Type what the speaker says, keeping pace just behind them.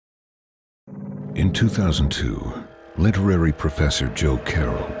In 2002, literary professor Joe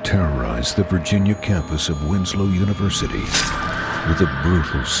Carroll terrorized the Virginia campus of Winslow University with a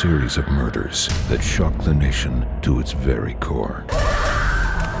brutal series of murders that shocked the nation to its very core.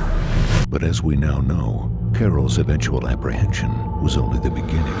 But as we now know, Carroll's eventual apprehension was only the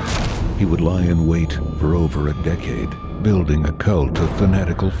beginning. He would lie in wait for over a decade, building a cult of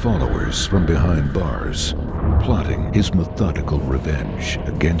fanatical followers from behind bars, plotting his methodical revenge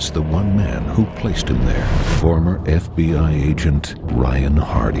against the one man who placed him there, former FBI agent Ryan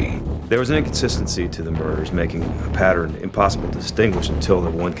Hardy. There was an inconsistency to the murders, making a pattern impossible to distinguish until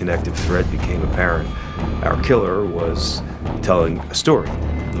the one connective thread became apparent. Our killer was telling a story.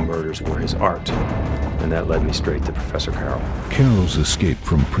 The murders were his art, and that led me straight to Professor Carroll. Carroll's escape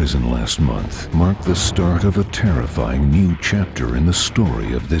from prison last month marked the start of a terrifying new chapter in the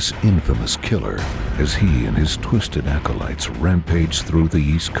story of this infamous killer, as he and his twisted acolytes rampaged through the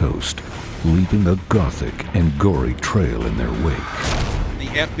East Coast, leaving a gothic and gory trail in their wake. The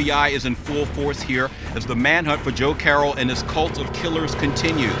FBI is in full force here as the manhunt for Joe Carroll and his cult of killers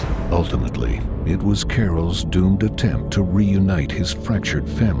continues. Ultimately, it was Carroll's doomed attempt to reunite his fractured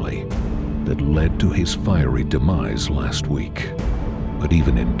family that led to his fiery demise last week. But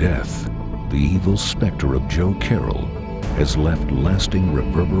even in death, the evil specter of Joe Carroll has left lasting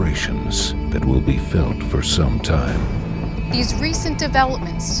reverberations that will be felt for some time. These recent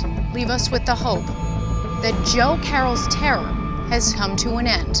developments leave us with the hope that Joe Carroll's terror has come to an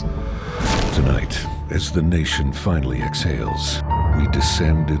end. Tonight, as the nation finally exhales, we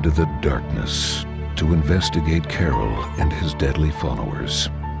descend into the darkness to investigate Carroll and his deadly followers,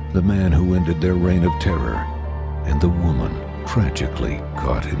 the man who ended their reign of terror, and the woman tragically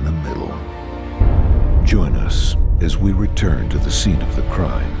caught in the middle. Join us as we return to the scene of the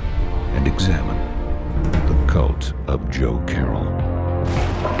crime and examine the cult of Joe Carroll.